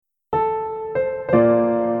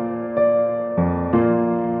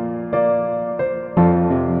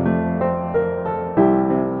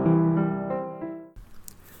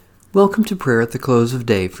Welcome to prayer at the close of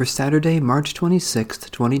day for Saturday, March 26th,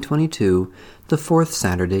 2022, the fourth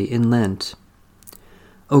Saturday in Lent.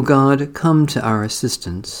 O God, come to our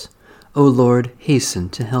assistance. O Lord, hasten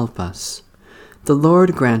to help us. The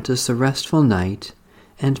Lord grant us a restful night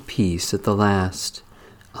and peace at the last.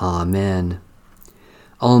 Amen.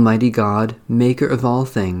 Almighty God, maker of all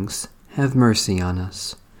things, have mercy on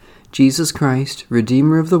us. Jesus Christ,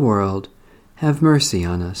 Redeemer of the world, have mercy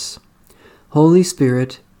on us. Holy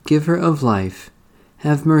Spirit, Giver of life,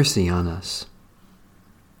 have mercy on us.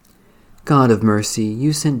 God of mercy,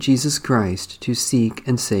 you sent Jesus Christ to seek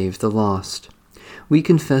and save the lost. We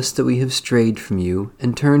confess that we have strayed from you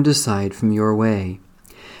and turned aside from your way.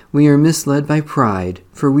 We are misled by pride,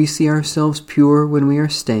 for we see ourselves pure when we are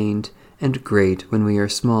stained and great when we are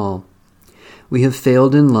small. We have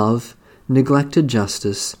failed in love, neglected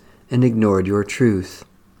justice, and ignored your truth.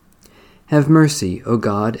 Have mercy, O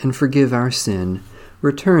God, and forgive our sin.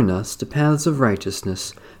 Return us to paths of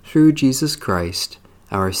righteousness through Jesus Christ,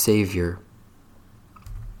 our Savior.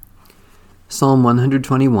 Psalm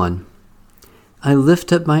 121. I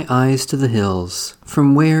lift up my eyes to the hills.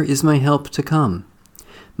 From where is my help to come?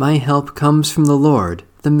 My help comes from the Lord,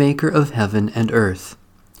 the Maker of heaven and earth.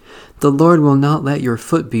 The Lord will not let your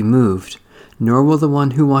foot be moved, nor will the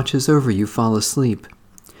one who watches over you fall asleep.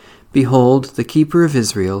 Behold, the Keeper of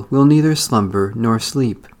Israel will neither slumber nor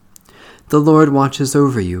sleep. The Lord watches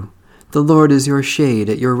over you. The Lord is your shade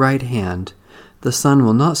at your right hand. The sun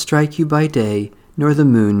will not strike you by day, nor the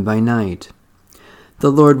moon by night. The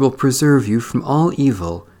Lord will preserve you from all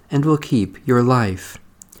evil, and will keep your life.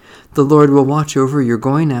 The Lord will watch over your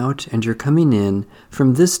going out and your coming in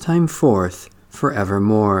from this time forth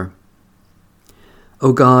forevermore.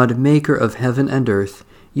 O God, Maker of heaven and earth,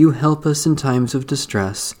 you help us in times of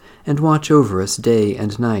distress, and watch over us day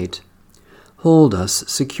and night. Hold us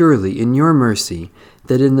securely in your mercy,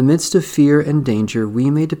 that in the midst of fear and danger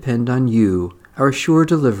we may depend on you, our sure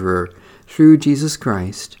deliverer, through Jesus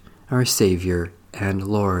Christ, our Savior and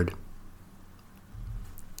Lord.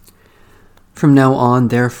 From now on,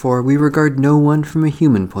 therefore, we regard no one from a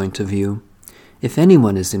human point of view. If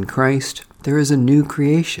anyone is in Christ, there is a new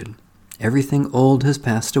creation. Everything old has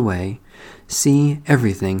passed away. See,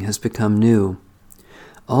 everything has become new.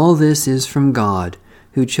 All this is from God,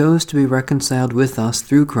 who chose to be reconciled with us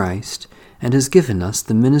through Christ, and has given us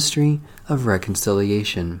the ministry of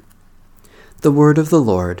reconciliation. The word of the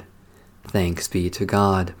Lord. Thanks be to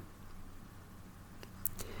God.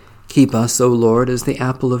 Keep us, O Lord, as the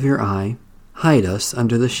apple of your eye. Hide us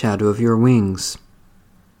under the shadow of your wings.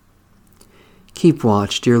 Keep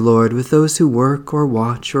watch, dear Lord, with those who work or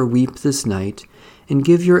watch or weep this night, and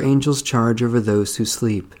give your angels charge over those who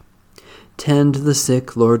sleep. Tend the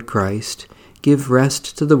sick, Lord Christ. Give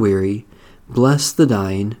rest to the weary, bless the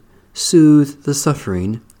dying, soothe the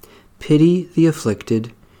suffering, pity the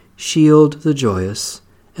afflicted, shield the joyous,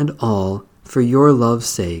 and all for your love's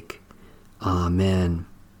sake. Amen.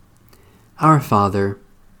 Our Father,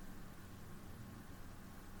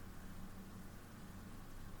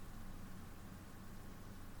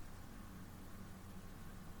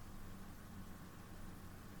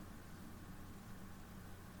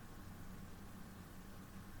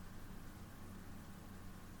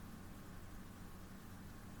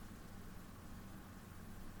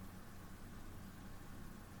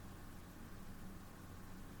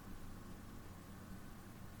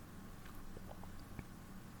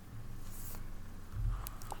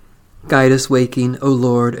 guide us waking, O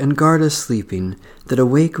Lord, and guard us sleeping, that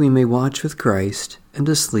awake we may watch with Christ, and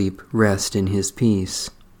asleep rest in his peace.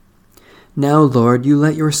 Now, Lord, you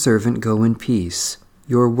let your servant go in peace.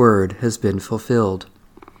 Your word has been fulfilled.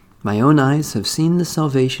 My own eyes have seen the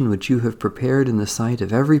salvation which you have prepared in the sight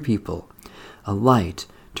of every people, a light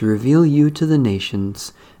to reveal you to the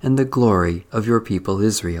nations and the glory of your people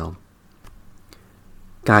Israel.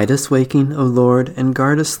 Guide us waking, O Lord, and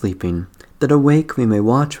guard us sleeping, that awake we may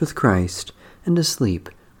watch with Christ, and asleep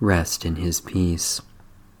rest in his peace.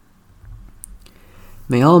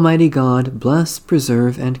 May Almighty God bless,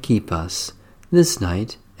 preserve, and keep us, this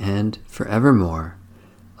night and forevermore.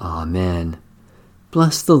 Amen.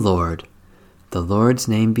 Bless the Lord. The Lord's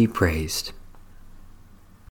name be praised.